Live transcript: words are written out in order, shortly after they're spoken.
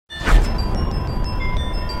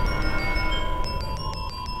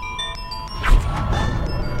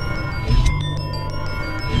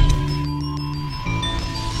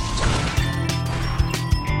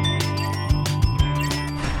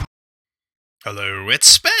Hello, it's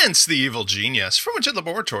Spence, the evil genius, from Widget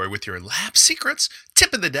Laboratory with your lab secrets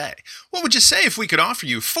tip of the day. What would you say if we could offer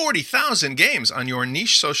you 40,000 games on your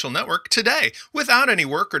niche social network today without any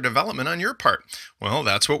work or development on your part? Well,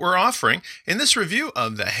 that's what we're offering. In this review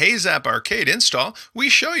of the HeyZap Arcade install, we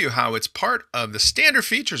show you how it's part of the standard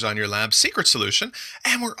features on your lab secret solution,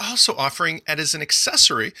 and we're also offering it as an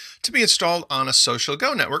accessory to be installed on a Social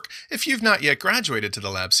Go network if you've not yet graduated to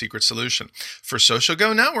the lab secret solution. For Social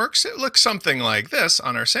Go networks, it looks something like this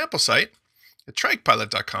on our sample site at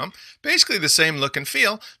trikepilot.com. Basically the same look and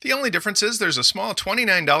feel. The only difference is there's a small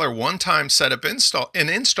 $29 one-time setup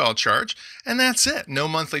install charge, and that's it. No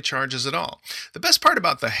monthly charges at all. The best part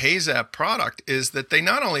about the HeyZap product is that they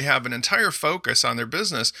not only have an entire focus on their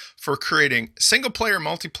business for creating single-player,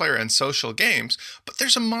 multiplayer, and social games, but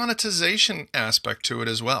there's a monetization aspect to it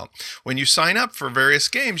as well. When you sign up for various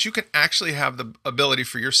games, you can actually have the ability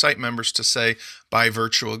for your site members to say, buy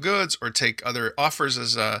virtual goods or take other offers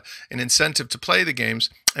as an incentive to play the games.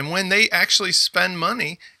 And when they actually spend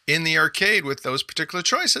money in the arcade with those particular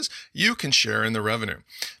choices, you can share in the revenue.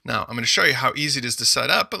 Now, I'm going to show you how easy it is to set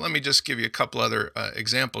up, but let me just give you a couple other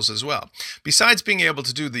examples as well. Besides being able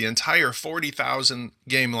to do the entire 40,000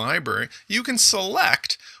 game library, you can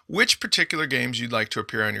select which particular games you'd like to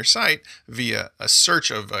appear on your site via a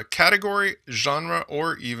search of a category, genre,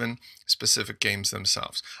 or even specific games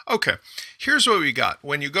themselves. Okay, here's what we got.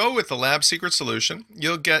 When you go with the Lab Secret solution,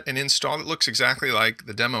 you'll get an install that looks exactly like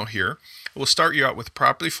the demo here. We'll start you out with a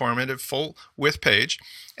properly formatted full width page,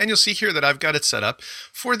 and you'll see here that I've got it set up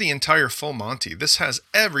for the entire full Monty. This has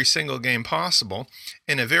every single game possible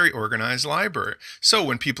in a very organized library. So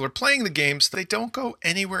when people are playing the games, they don't go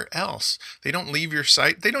anywhere else. They don't leave your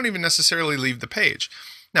site. They don't even necessarily leave the page.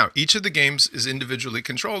 Now, each of the games is individually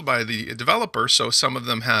controlled by the developer, so some of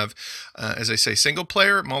them have, as I say, single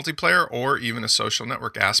player, multiplayer, or even a social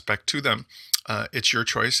network aspect to them. It's your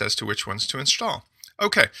choice as to which ones to install.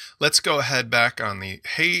 Okay, let's go ahead back on the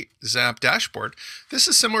HeyZap dashboard. This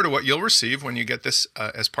is similar to what you'll receive when you get this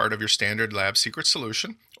as part of your standard lab secret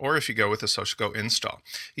solution, or if you go with a Social Go install.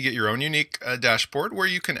 You get your own unique dashboard where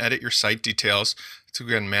you can edit your site details to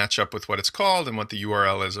again match up with what it's called and what the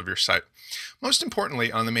URL is of your site. Most importantly,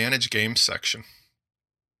 on the Manage Games section,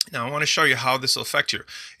 now I want to show you how this will affect you.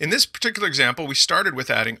 In this particular example, we started with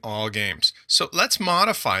adding all games. So let's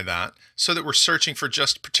modify that so that we're searching for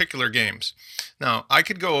just particular games. Now I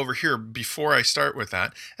could go over here before I start with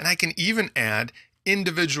that, and I can even add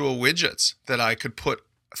individual widgets that I could put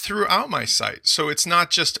throughout my site. So it's not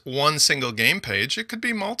just one single game page. It could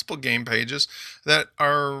be multiple game pages that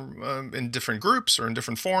are in different groups or in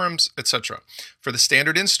different forums, etc. For the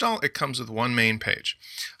standard install, it comes with one main page.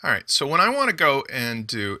 All right, so what I want to go and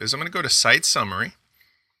do is I'm going to go to Site Summary,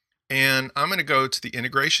 and I'm going to go to the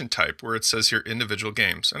integration type where it says here individual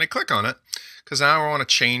games. And I click on it because now I want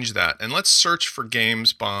to change that. And let's search for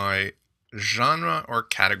games by genre or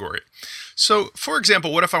category. So for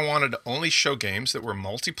example, what if I wanted to only show games that were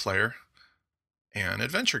multiplayer and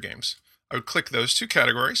adventure games? I would click those two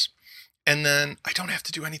categories, and then I don't have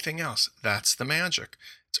to do anything else. That's the magic.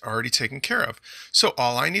 It's already taken care of. So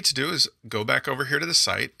all I need to do is go back over here to the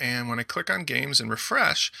site, and when I click on games and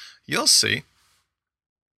refresh, you'll see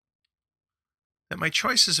that my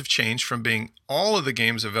choices have changed from being all of the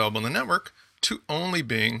games available in the network to only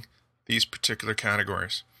being these particular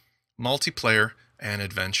categories: multiplayer and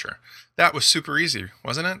adventure. That was super easy,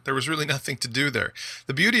 wasn't it? There was really nothing to do there.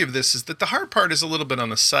 The beauty of this is that the hard part is a little bit on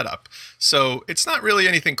the setup. So it's not really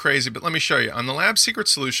anything crazy, but let me show you. On the Lab Secret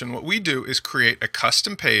solution, what we do is create a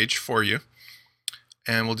custom page for you,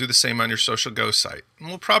 and we'll do the same on your Social Go site. And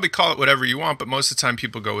we'll probably call it whatever you want, but most of the time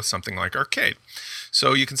people go with something like Arcade.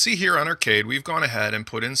 So you can see here on Arcade, we've gone ahead and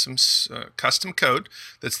put in some custom code.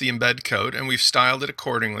 That's the embed code, and we've styled it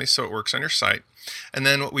accordingly so it works on your site. And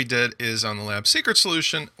then what we did is on the Lab Secret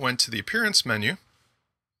solution, went to the Appearance menu,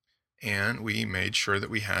 and we made sure that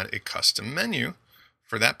we had a custom menu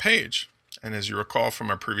for that page. And as you recall from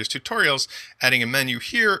our previous tutorials, adding a menu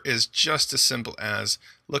here is just as simple as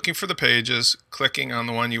looking for the pages, clicking on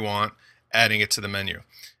the one you want, adding it to the menu.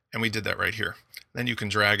 And we did that right here. Then you can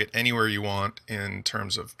drag it anywhere you want in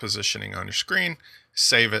terms of positioning on your screen,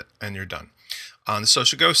 save it, and you're done. On the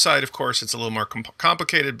Social Go side, of course, it's a little more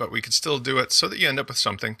complicated, but we could still do it so that you end up with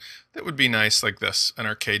something that would be nice like this, an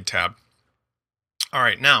Arcade tab. All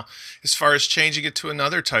right, now, as far as changing it to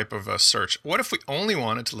another type of search, what if we only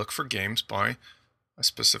wanted to look for games by a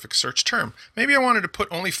specific search term? Maybe I wanted to put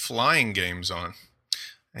only flying games on.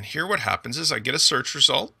 And here what happens is I get a search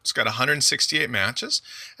result. It's got 168 matches,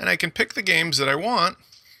 and I can pick the games that I want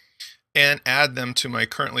and add them to my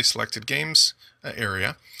currently selected games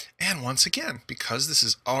area. And once again, because this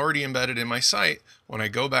is already embedded in my site, when I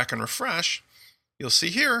go back and refresh, you'll see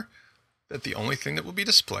here that the only thing that will be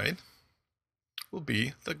displayed will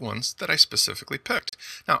be the ones that I specifically picked.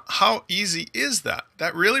 Now, how easy is that?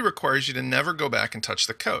 That really requires you to never go back and touch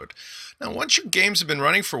the code. Now, once your games have been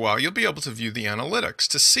running for a while, you'll be able to view the analytics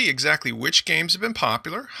to see exactly which games have been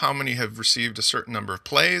popular, how many have received a certain number of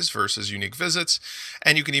plays versus unique visits,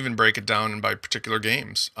 and you can even break it down by particular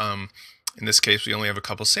games. In this case, we only have a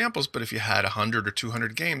couple samples, but if you had 100 or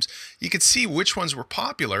 200 games, you could see which ones were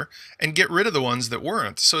popular and get rid of the ones that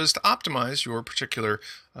weren't, so as to optimize your particular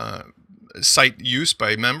site use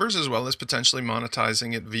by members, as well as potentially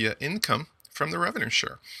monetizing it via income from the revenue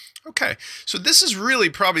share. Okay, so this is really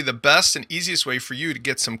probably the best and easiest way for you to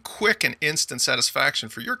get some quick and instant satisfaction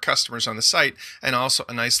for your customers on the site, and also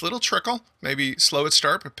a nice little trickle, maybe slow at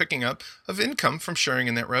start, but picking up of income from sharing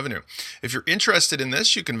in that revenue. If you're interested in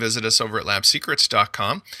this, you can visit us over at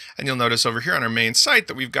labsecrets.com, and you'll notice over here on our main site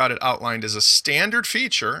that we've got it outlined as a standard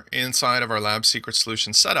feature inside of our Lab Secrets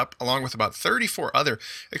solution setup, along with about 34 other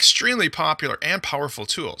extremely popular and powerful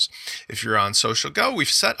tools. If you're on Social Go,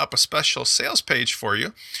 we've set up a special sales page for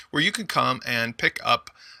you where you can come and pick up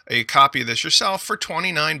a copy of this yourself for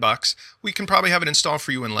 $29. We can probably have it installed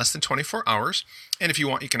for you in less than 24 hours. And if you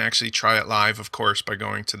want, you can actually try it live, of course, by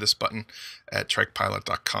going to this button at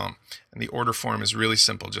TrikePilot.com. And the order form is really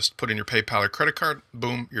simple. Just put in your PayPal or credit card,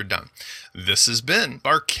 boom, you're done. This has been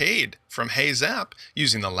Arcade from Hayes App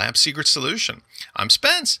using the Lab Secrets solution. I'm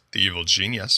Spence, the Evil Genius.